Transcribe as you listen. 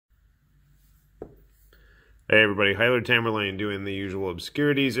Hey everybody, Hyler Tamerlane doing the usual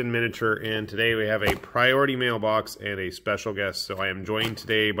obscurities in miniature, and today we have a priority mailbox and a special guest. So I am joined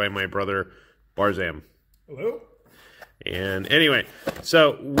today by my brother, Barzam. Hello? And anyway,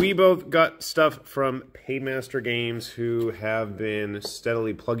 so we both got stuff from Paymaster Games, who have been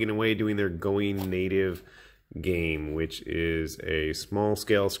steadily plugging away doing their Going Native game, which is a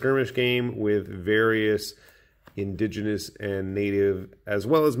small-scale skirmish game with various indigenous and native, as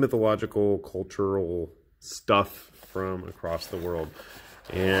well as mythological, cultural stuff from across the world.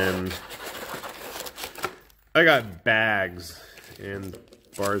 And I got bags, and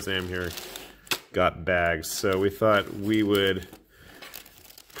Barzam here got bags, so we thought we would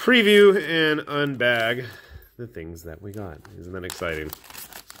preview and unbag the things that we got. Isn't that exciting?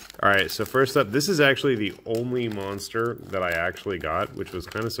 Alright, so first up, this is actually the only monster that I actually got, which was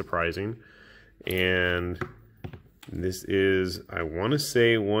kind of surprising. And this is, I want to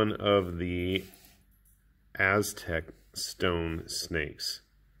say, one of the Aztec stone snakes.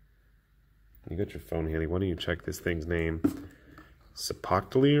 You got your phone handy. Why don't you check this thing's name?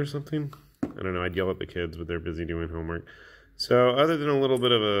 Sapoctali or something? I don't know. I'd yell at the kids, but they're busy doing homework. So other than a little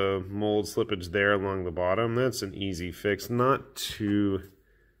bit of a mold slippage there along the bottom, that's an easy fix. Not too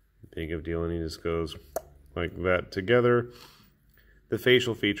big of a deal, and he just goes like that together. The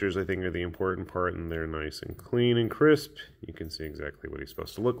facial features, I think, are the important part, and they're nice and clean and crisp. You can see exactly what he's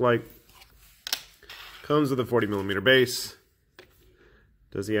supposed to look like. Comes with a 40mm base.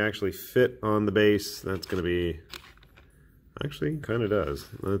 Does he actually fit on the base? That's going to be... Actually, kind of does.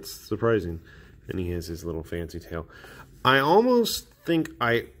 That's surprising. And he has his little fancy tail. I almost think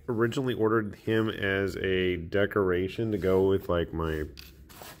I originally ordered him as a decoration to go with, like, my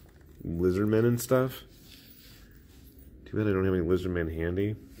lizardmen and stuff. Too bad I don't have any lizardmen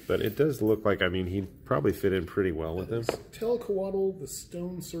handy. But it does look like, I mean, he'd probably fit in pretty well with them. Telecoatl, the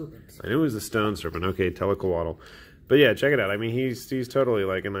stone serpent. I knew it was the stone serpent. Okay, Telecoatl. But yeah, check it out. I mean, he's totally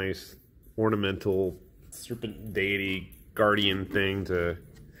like a nice ornamental serpent deity guardian thing to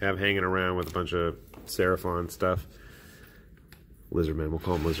have hanging around with a bunch of Seraphon stuff. Lizardmen, we'll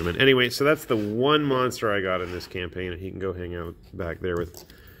call him Lizardmen. Anyway, so that's the one monster I got in this campaign, and he can go hang out back there with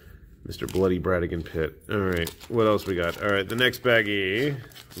Mr. Bloody Bradigan Pitt. Alright, what else we got? Alright, the next baggie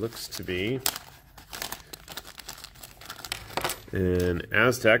looks to be an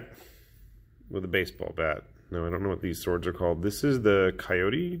Aztec with a baseball bat. No, I don't know what these swords are called. This is the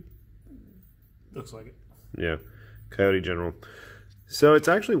Coyote? Looks like it. Yeah, Coyote General. So it's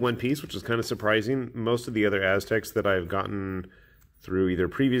actually one piece, which is kind of surprising. Most of the other Aztecs that I've gotten through either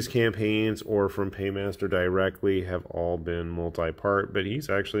previous campaigns or from Paymaster directly have all been multi-part, but he's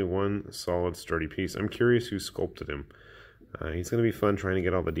actually one solid sturdy piece. I'm curious who sculpted him. He's going to be fun trying to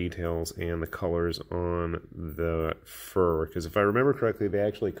get all the details and the colors on the fur, because if I remember correctly, they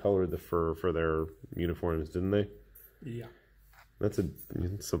actually colored the fur for their uniforms, didn't they? Yeah. That's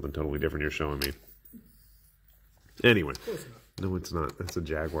something totally different you're showing me. Anyway. No, it's not. That's a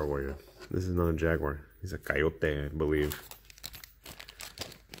jaguar warrior. This is not a jaguar. He's a coyote, I believe.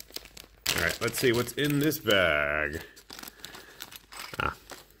 Alright, let's see what's in this bag. Ah,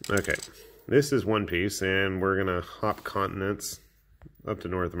 okay. This is one piece, and we're going to hop continents up to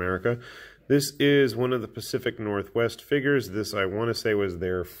North America. This is one of the Pacific Northwest figures. This, I want to say, was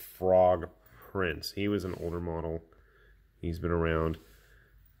their Frog Prince. He was an older model. He's been around.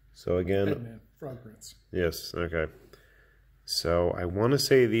 So again... Batman, Frog Prince. Yes, okay. So I want to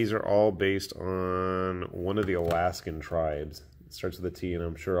say these are all based on one of the Alaskan tribes. It starts with a T, and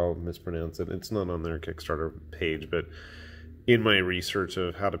I'm sure I'll mispronounce it. It's not on their Kickstarter page, but in my research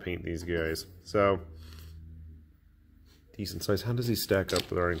of how to paint these guys. So, decent size. How does he stack up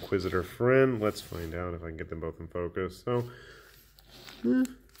with our Inquisitor friend? Let's find out if I can get them both in focus. So,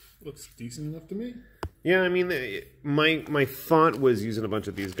 looks decent enough to me. Yeah, I mean, my thought was using a bunch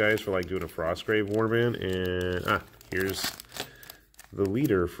of these guys for like doing a Frostgrave warband, and here's the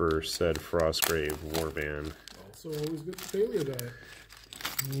leader for said Frostgrave warband. Also, always good for paleo diet.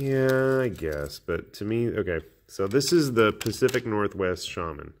 Yeah, I guess, but to me, okay. So this is the Pacific Northwest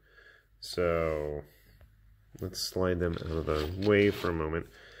Shaman. So let's slide them out of the way for a moment.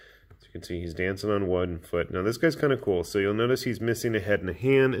 As you can see, he's dancing on one foot. Now this guy's kind of cool. So you'll notice he's missing a head and a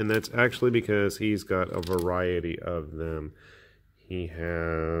hand, and that's actually because he's got a variety of them. He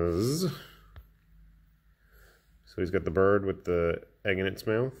has... So he's got the bird with the egg in its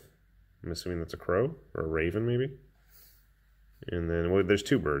mouth. I'm assuming that's a crow or a raven, maybe. And then, well, there's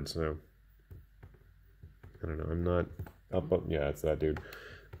two birds, so I don't know. I'm not up on, yeah, it's that dude.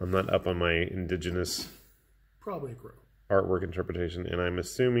 I'm not up on my indigenous Probably a crow. artwork interpretation, and I'm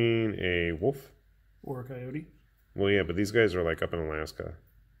assuming a wolf. Or a coyote. Well, yeah, but these guys are like up in Alaska.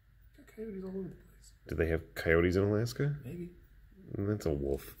 Coyotes all over the place. Do they have coyotes in Alaska? Maybe. That's a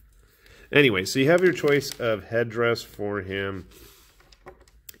wolf. Anyway, so you have your choice of headdress for him.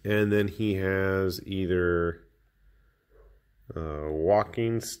 And then he has either a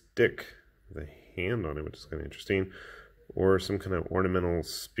walking stick with a hand on it, which is kind of interesting, or some kind of ornamental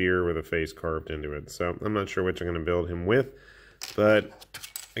spear with a face carved into it. So I'm not sure which I'm going to build him with. But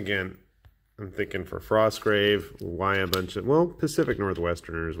again, I'm thinking for Frostgrave, why a bunch of, well, Pacific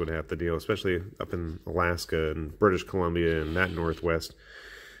Northwesterners would have to deal, especially up in Alaska and British Columbia and that Northwest.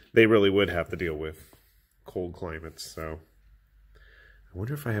 They really would have to deal with cold climates. So I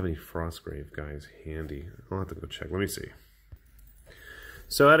wonder if I have any Frostgrave guys handy. I'll have to go check. Let me see.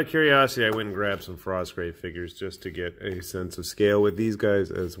 So out of curiosity, I went and grabbed some Frostgrave figures just to get a sense of scale with these guys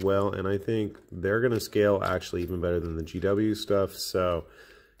as well. And I think they're going to scale actually even better than the GW stuff. So,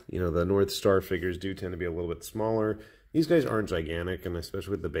 you know, the North Star figures do tend to be a little bit smaller. These guys aren't gigantic, and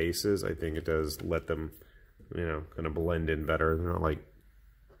especially with the bases, I think it does let them, you know, kind of blend in better. They're not like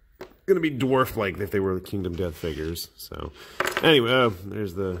going to be dwarfed like if they were the Kingdom Death figures. So anyway,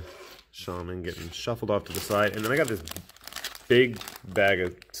 there's the shaman getting shuffled off to the side. And then I got this big bag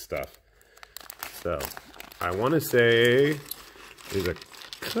of stuff. So I want to say there's a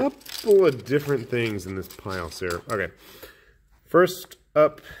couple of different things in this pile, sir. Okay, first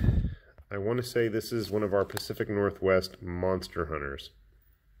up, I want to say this is one of our Pacific Northwest monster hunters.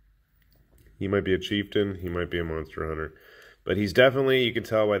 He might be a chieftain, he might be a monster hunter, but he's definitely, you can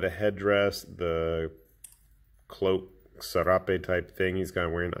tell by the headdress, the cloak, sarape type thing he's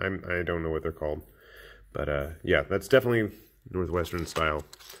got wearing. I don't know what they're called, but yeah, that's definitely Northwestern style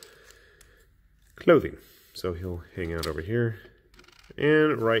clothing. So he'll hang out over here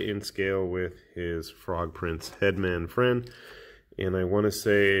and right in scale with his Frog Prince headman friend. And I want to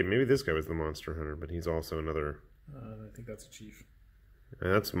say maybe this guy was the monster hunter, but he's also another. I think that's a chief.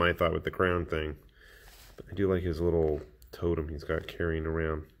 That's my thought with the crown thing. But I do like his little totem he's got carrying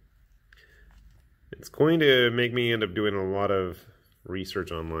around. It's going to make me end up doing a lot of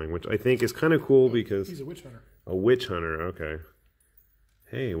research online, which I think is kind of cool because He's a witch hunter. A witch hunter, okay.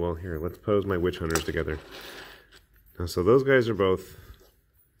 Hey, well, here, let's pose my witch hunters together. Now, so those guys are both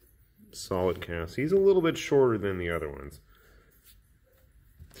solid casts. He's a little bit shorter than the other ones.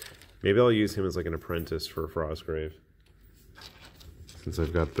 Maybe I'll use him as like an apprentice for Frostgrave. Since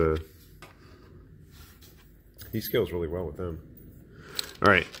I've got the... He scales really well with them.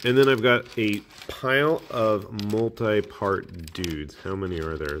 Alright, and then I've got a pile of multi-part dudes. How many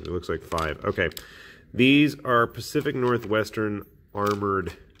are there? It looks like 5. Okay. These are Pacific Northwestern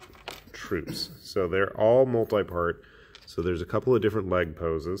armored troops. So they're all multi-part. So there's a couple of different leg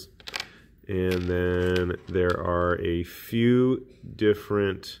poses. And then there are a few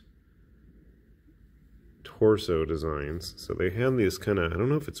different torso designs. So they have these kind of, I don't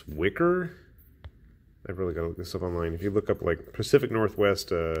know if it's wicker. I've really got to look this up online. If you look up like Pacific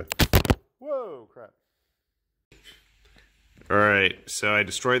Northwest, whoa, crap. Alright, so I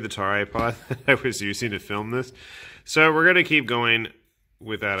destroyed the tripod that I was using to film this. So we're going to keep going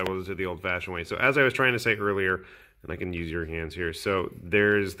with that. I will do it the old-fashioned way. So as I was trying to say earlier, and I can use your hands here. So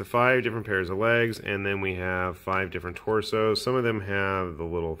there's the 5 different pairs of legs, and then we have 5 different torsos. Some of them have the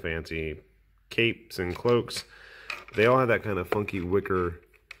little fancy capes and cloaks. They all have that kind of funky wicker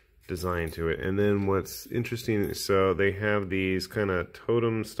design to it. And then what's interesting, so they have these kind of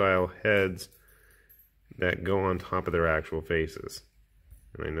totem-style heads that go on top of their actual faces.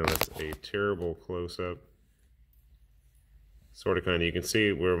 And I know that's a terrible close-up. Sort of kind of, you can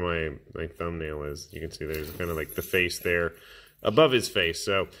see where my thumbnail is. You can see there's kind of like the face there above his face.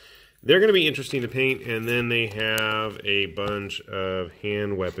 So they're going to be interesting to paint. And then they have a bunch of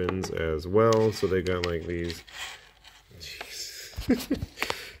hand weapons as well. So they got like these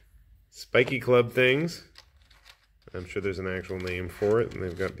spiky club things. I'm sure there's an actual name for it. And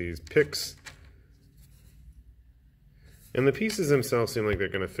they've got these picks. And the pieces themselves seem like they're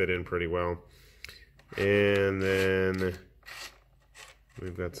going to fit in pretty well. And then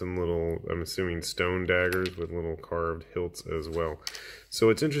we've got some little, I'm assuming, stone daggers with little carved hilts as well. So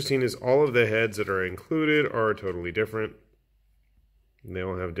what's interesting is all of the heads that are included are totally different. They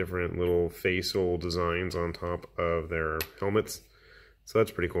all have different little facial designs on top of their helmets. So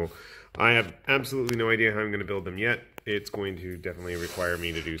that's pretty cool. I have absolutely no idea how I'm going to build them yet. It's going to definitely require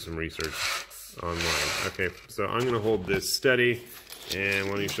me to do some research online. Okay, so I'm going to hold this steady, and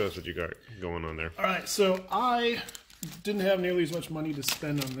why don't you show us what you got going on there? All right, so I didn't have nearly as much money to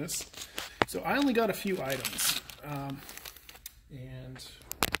spend on this, so I only got a few items, and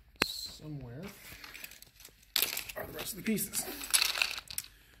somewhere are the rest of the pieces.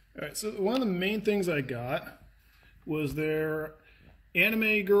 All right, so one of the main things I got was their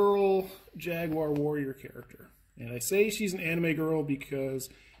anime girl Jaguar warrior character. And I say she's an anime girl because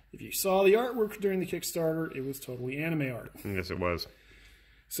if you saw the artwork during the Kickstarter, it was totally anime art. Yes, it was.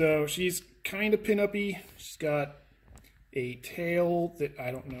 So she's kind of pin-uppy. She's got a tail that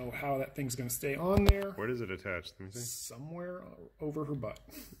I don't know how that thing's going to stay on there. Where does it attach? Let me see. Somewhere over her butt.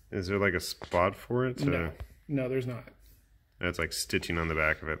 Is there like a spot for it? No, there's not. That's like stitching on the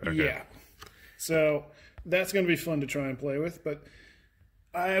back of it. Okay. Yeah. So that's going to be fun to try and play with, but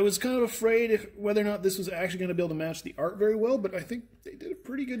I was kind of afraid whether or not this was actually going to be able to match the art very well, but I think they did a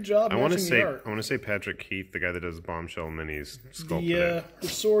pretty good job matching the art. I want to say Patrick Keith, the guy that does Bombshell Minis, sculpted it. The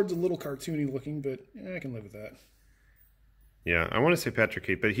sword's a little cartoony looking, but I can live with that. Yeah, I want to say Patrick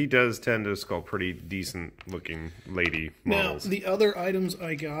Keith, but he does tend to sculpt pretty decent looking lady models. Now, the other items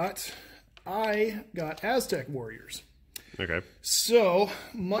I got Aztec warriors. Okay. So,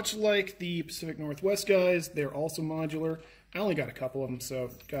 much like the Pacific Northwest guys, they're also modular. I only got a couple of them, so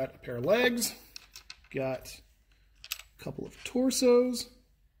got a pair of legs, got a couple of torsos,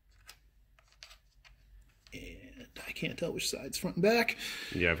 and I can't tell which side's front and back.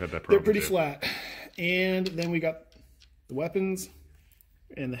 Yeah, I've had that problem. They're pretty flat. And then we got the weapons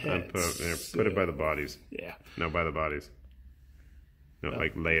and the heads. Put it by the bodies. Yeah. No, by the bodies. No,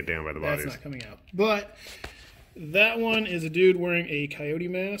 like lay it down by the bodies. That's not coming out. But that one is a dude wearing a coyote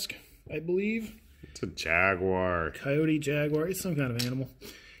mask, I believe. It's a jaguar. Coyote, jaguar. It's some kind of animal.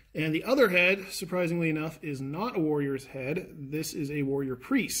 And the other head, surprisingly enough, is not a warrior's head. This is a warrior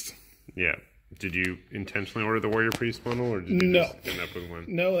priest. Yeah. Did you intentionally order the warrior priest model, or did you just end up with one?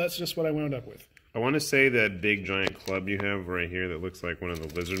 No, that's just what I wound up with. I want to say that big giant club you have right here that looks like one of the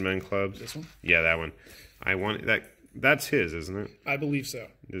Lizardmen clubs. This one? Yeah, that one. I want that. That's his, isn't it? I believe so.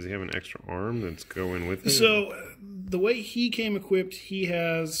 Does he have an extra arm that's going with it? So, the way he came equipped, he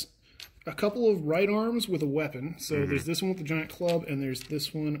has a couple of right arms with a weapon. So there's this one with the giant club, and there's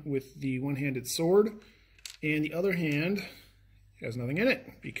this one with the one-handed sword. And the other hand has nothing in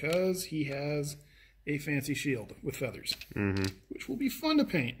it because he has a fancy shield with feathers, which will be fun to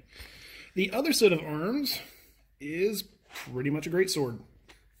paint. The other set of arms is pretty much a great sword.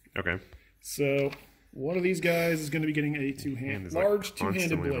 Okay. So one of these guys is going to be getting a large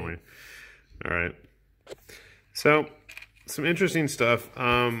two-handed blade. All right. So some interesting stuff.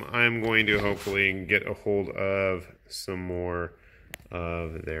 I'm going to hopefully get a hold of some more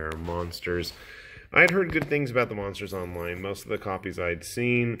of their monsters. I'd heard good things about the monsters online. Most of the copies I'd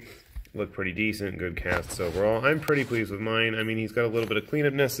seen look pretty decent, good casts overall. I'm pretty pleased with mine. I mean, he's got a little bit of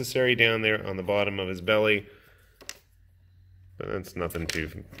cleanup necessary down there on the bottom of his belly, but that's nothing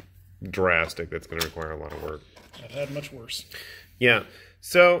too drastic that's going to require a lot of work. I've had much worse. Yeah,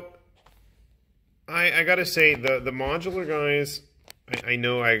 so I gotta say, the modular guys, I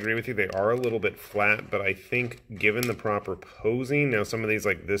know I agree with you, they are a little bit flat, but I think given the proper posing, now some of these,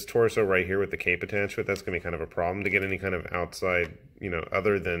 like this torso right here with the cape attached to it, that's going to be kind of a problem to get any kind of outside,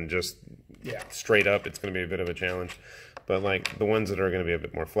 other than just straight up, it's going to be a bit of a challenge. But like the ones that are going to be a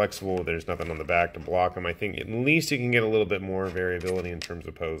bit more flexible, there's nothing on the back to block them, I think at least you can get a little bit more variability in terms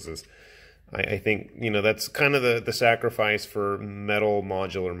of poses. I think, that's kind of the sacrifice for metal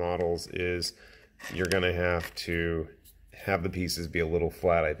modular models is you're going to have the pieces be a little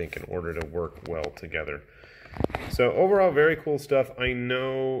flat, I think, in order to work well together. So overall, very cool stuff. I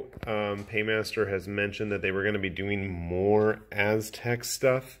know Paymaster has mentioned that they were going to be doing more Aztec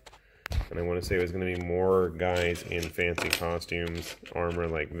stuff. And I want to say it was going to be more guys in fancy costumes, armor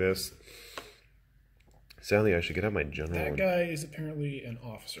like this. Sadly, I should get out my general. That guy is apparently an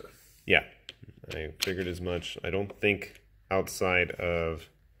officer. Yeah, I figured as much. I don't think outside of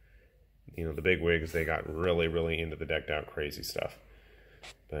the big wigs, they got really, really into the decked out crazy stuff.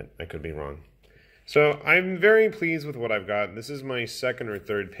 But I could be wrong. So I'm very pleased with what I've got. This is my second or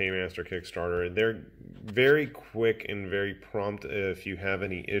third Paymaster Kickstarter. They're very quick and very prompt if you have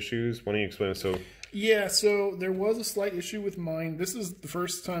any issues. Why don't you explain it? Yeah, so there was a slight issue with mine. This is the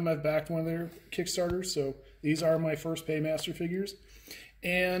first time I've backed one of their Kickstarters, so these are my first Paymaster figures.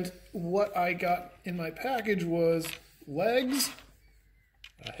 And what I got in my package was legs,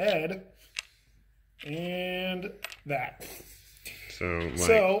 a head, and that.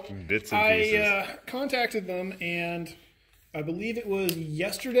 So bits and pieces. I contacted them, and I believe it was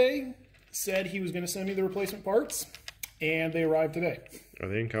yesterday, said he was going to send me the replacement parts, and they arrived today. Are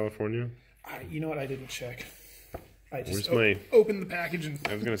they in California? You know what? I didn't check. I just opened the package. And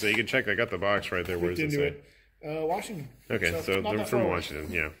I was going to say, you can check. I got the box right there. Where does it say? Washington. Okay, so they're from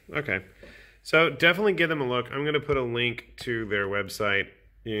Washington. Yeah. Okay. So definitely give them a look. I'm going to put a link to their website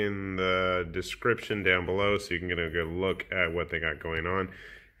in the description down below so you can get a good look at what they got going on.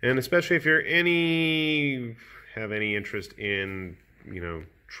 And especially if you're have any interest in,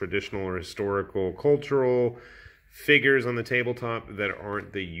 traditional or historical, cultural figures on the tabletop that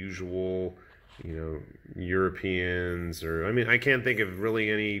aren't the usual, you know, Europeans, or, I mean, I can't think of really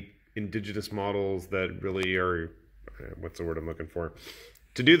any indigenous models that really are, what's the word I'm looking for?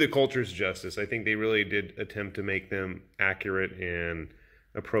 To do the cultures justice, I think they really did attempt to make them accurate and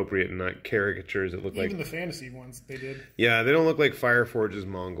appropriate and not caricatures that look Even like... the fantasy ones, they did. Yeah, they don't look like Fireforge's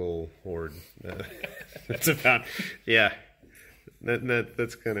Mongol horde. That's about... Yeah.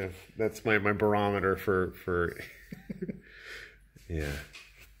 That's kind of... That's my barometer for yeah.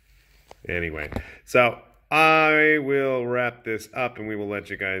 Anyway, so I will wrap this up and we will let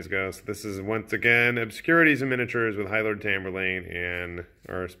you guys go. So this is, once again, Obscurities and Miniatures with High Lord Tamberlane and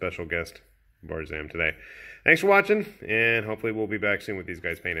our special guest, Barzam, today. Thanks for watching, and hopefully we'll be back soon with these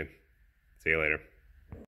guys painted. See you later.